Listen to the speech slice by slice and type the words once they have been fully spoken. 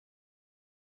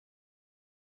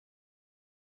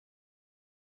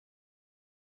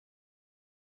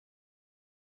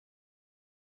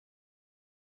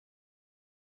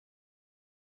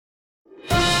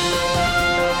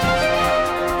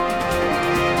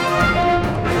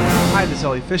Hi, this is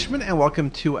Ellie Fishman, and welcome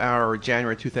to our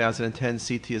January 2010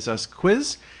 CT is Us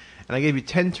quiz. And I gave you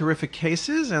 10 terrific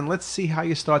cases, and let's see how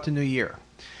you start the new year.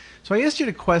 So I asked you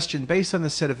the question, based on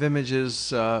the set of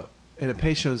images in a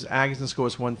patient whose Agassiz score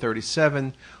was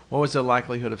 137, what was the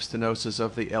likelihood of stenosis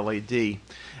of the LAD?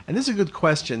 And this is a good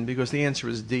question because the answer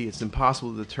is D. It's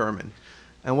impossible to determine.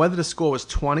 And whether the score was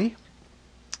 20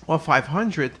 or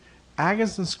 500,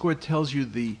 Agassiz score tells you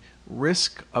the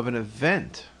risk of an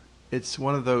event. It's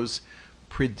one of those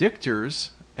predictors,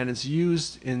 and it's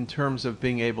used in terms of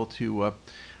being able to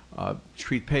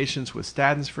treat patients with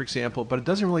statins, for example, but it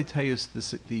doesn't really tell you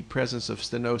the presence of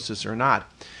stenosis or not.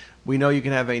 We know you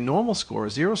can have a normal score, a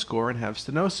 0 score, and have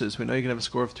stenosis. We know you can have a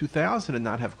score of 2,000 and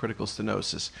not have critical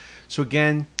stenosis. So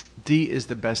again, D is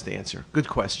the best answer. Good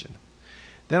question.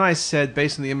 Then I said,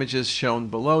 based on the images shown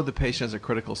below, the patient has a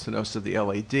critical stenosis of the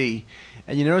LAD.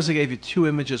 And you notice I gave you two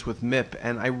images with MIP,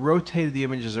 and I rotated the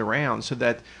images around so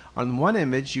that on one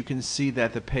image you can see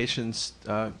that the patient's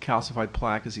calcified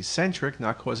plaque is eccentric,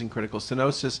 not causing critical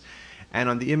stenosis. And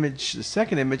on the image, the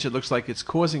second image, it looks like it's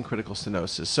causing critical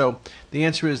stenosis. So the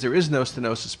answer is there is no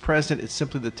stenosis present. It's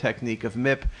simply the technique of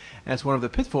MIP. And it's one of the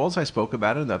pitfalls I spoke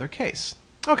about in another case.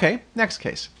 Okay, next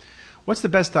case. What's the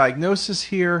best diagnosis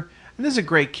here? And this is a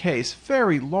great case.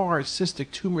 Very large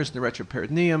cystic tumors in the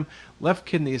retroperitoneum. Left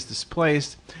kidney is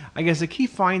displaced. I guess the key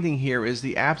finding here is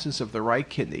the absence of the right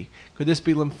kidney. Could this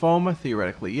be lymphoma?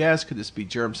 Theoretically, yes. Could this be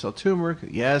germ cell tumor?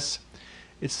 Yes.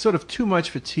 It's sort of too much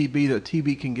for TB, though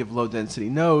TB can give low density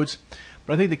nodes.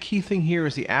 But I think the key thing here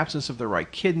is the absence of the right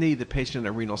kidney. The patient had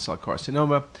a renal cell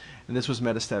carcinoma, and this was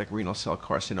metastatic renal cell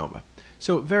carcinoma.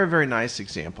 So very, very nice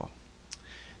example.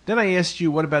 Then I asked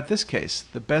you, what about this case?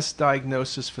 The best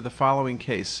diagnosis for the following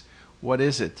case. What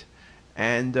is it?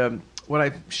 And what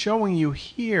I'm showing you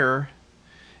here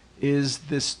is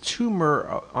this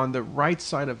tumor on the right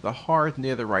side of the heart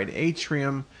near the right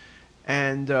atrium.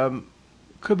 And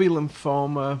could be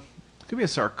lymphoma, could be a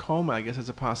sarcoma, I guess it's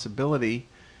a possibility.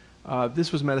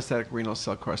 This was metastatic renal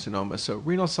cell carcinoma. So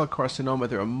renal cell carcinoma,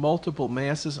 there are multiple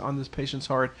masses on this patient's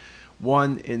heart.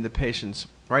 One in the patient's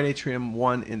right atrium,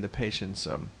 one in the patient's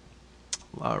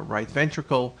right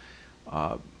ventricle.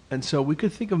 And so we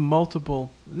could think of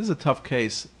multiple. This is a tough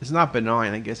case. It's not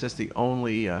benign. I guess that's the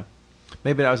only,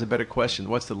 maybe that was a better question.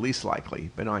 What's the least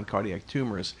likely? Benign cardiac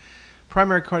tumors.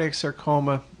 Primary cardiac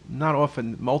sarcoma, not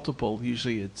often multiple.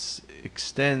 Usually it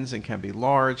extends and can be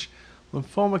large.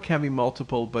 Lymphoma can be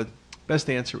multiple, but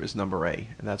best answer is number A,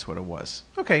 and that's what it was.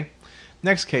 Okay,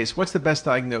 next case. What's the best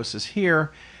diagnosis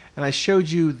here? And I showed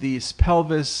you this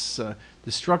pelvis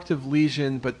destructive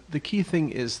lesion, but the key thing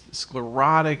is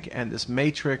sclerotic and this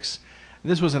matrix.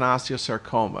 And this was an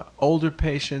osteosarcoma. Older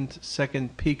patient,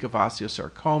 second peak of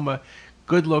osteosarcoma.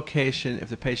 Good location. If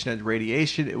the patient had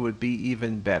radiation, it would be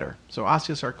even better. So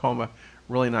osteosarcoma,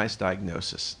 really nice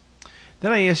diagnosis.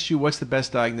 Then I asked you what's the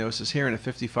best diagnosis here in a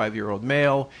 55-year-old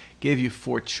male. Gave you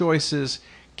 4 choices.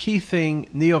 Key thing,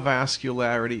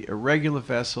 neovascularity, irregular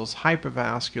vessels,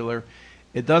 hypervascular.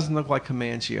 It doesn't look like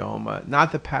hemangioma,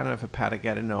 not the pattern of hepatic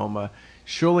adenoma,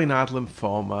 surely not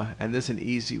lymphoma, and this is an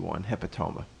easy one,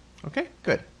 hepatoma. Okay,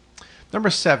 good. Number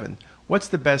 7, what's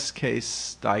the best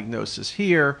case diagnosis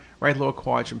here? Right lower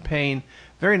quadrant pain.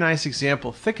 Very nice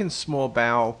example, thickened small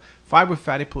bowel,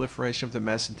 fibrofatty proliferation of the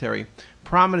mesentery,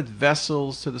 prominent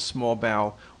vessels to the small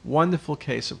bowel, wonderful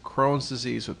case of Crohn's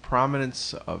disease with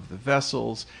prominence of the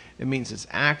vessels. It means it's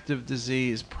active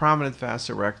disease, prominent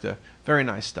vasa recta. Very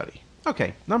nice study.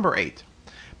 Okay, number 8.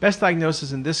 Best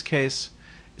diagnosis in this case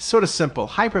is sort of simple.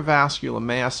 Hypervascular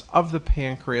mass of the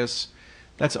pancreas.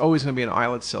 That's always going to be an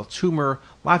islet cell tumor.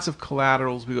 Lots of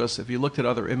collaterals because if you looked at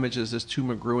other images, this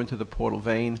tumor grew into the portal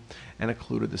vein and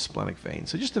occluded the splenic vein.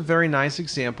 So just a very nice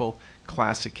example,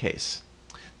 classic case.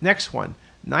 Next one,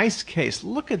 nice case.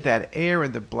 Look at that air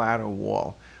in the bladder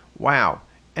wall. Wow.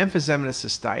 Emphysematous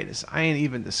cystitis. I ain't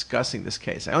even discussing this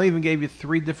case. I only even gave you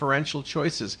 3 differential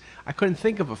choices. I couldn't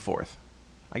think of a 4th.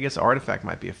 I guess artifact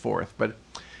might be a 4th, but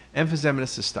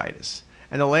emphysematous cystitis.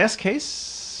 And the last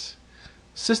case,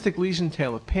 cystic lesion,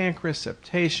 tail of pancreas,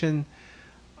 septation.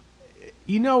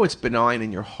 You know it's benign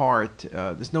in your heart.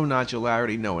 There's no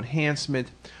nodularity, no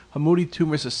enhancement. Hamoudi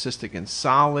tumors are cystic and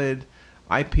solid.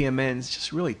 IPMN is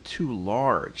just really too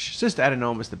large.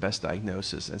 Cystadenoma is the best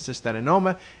diagnosis, and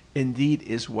cystadenoma indeed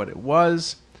is what it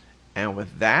was. And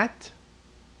with that,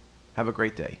 have a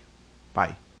great day.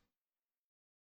 Bye.